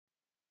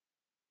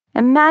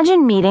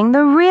Imagine meeting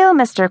the real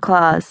Mr.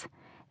 Claus.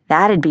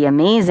 That'd be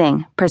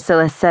amazing,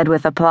 Priscilla said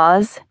with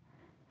applause.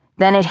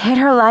 Then it hit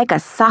her like a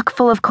sock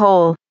full of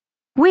coal.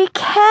 We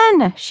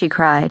can, she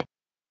cried.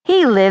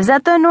 He lives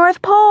at the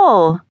North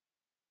Pole.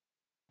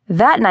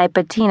 That night,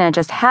 Bettina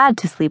just had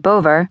to sleep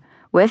over.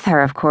 With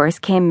her, of course,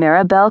 came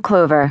Mirabelle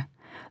Clover.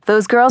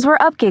 Those girls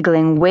were up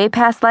giggling way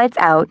past lights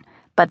out,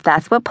 but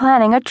that's what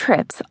planning a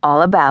trip's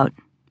all about.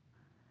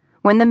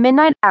 When the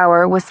midnight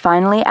hour was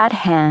finally at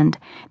hand,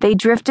 they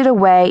drifted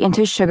away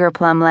into Sugar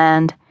Plum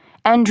Land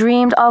and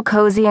dreamed all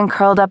cozy and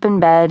curled up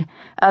in bed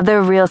of the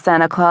real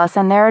Santa Claus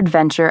and their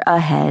adventure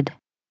ahead.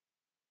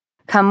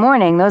 Come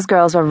morning, those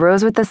girls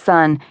arose with the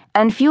sun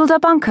and fueled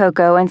up on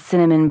cocoa and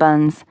cinnamon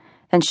buns.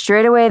 Then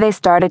straight away they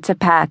started to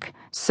pack.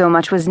 So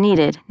much was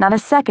needed, not a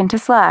second to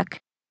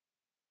slack.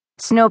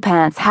 Snow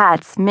pants,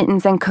 hats,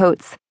 mittens, and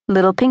coats,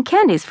 little pink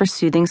candies for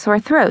soothing sore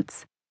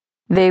throats.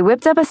 They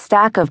whipped up a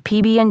stack of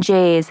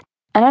PB&Js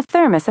and a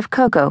thermos of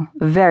cocoa,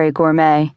 very gourmet.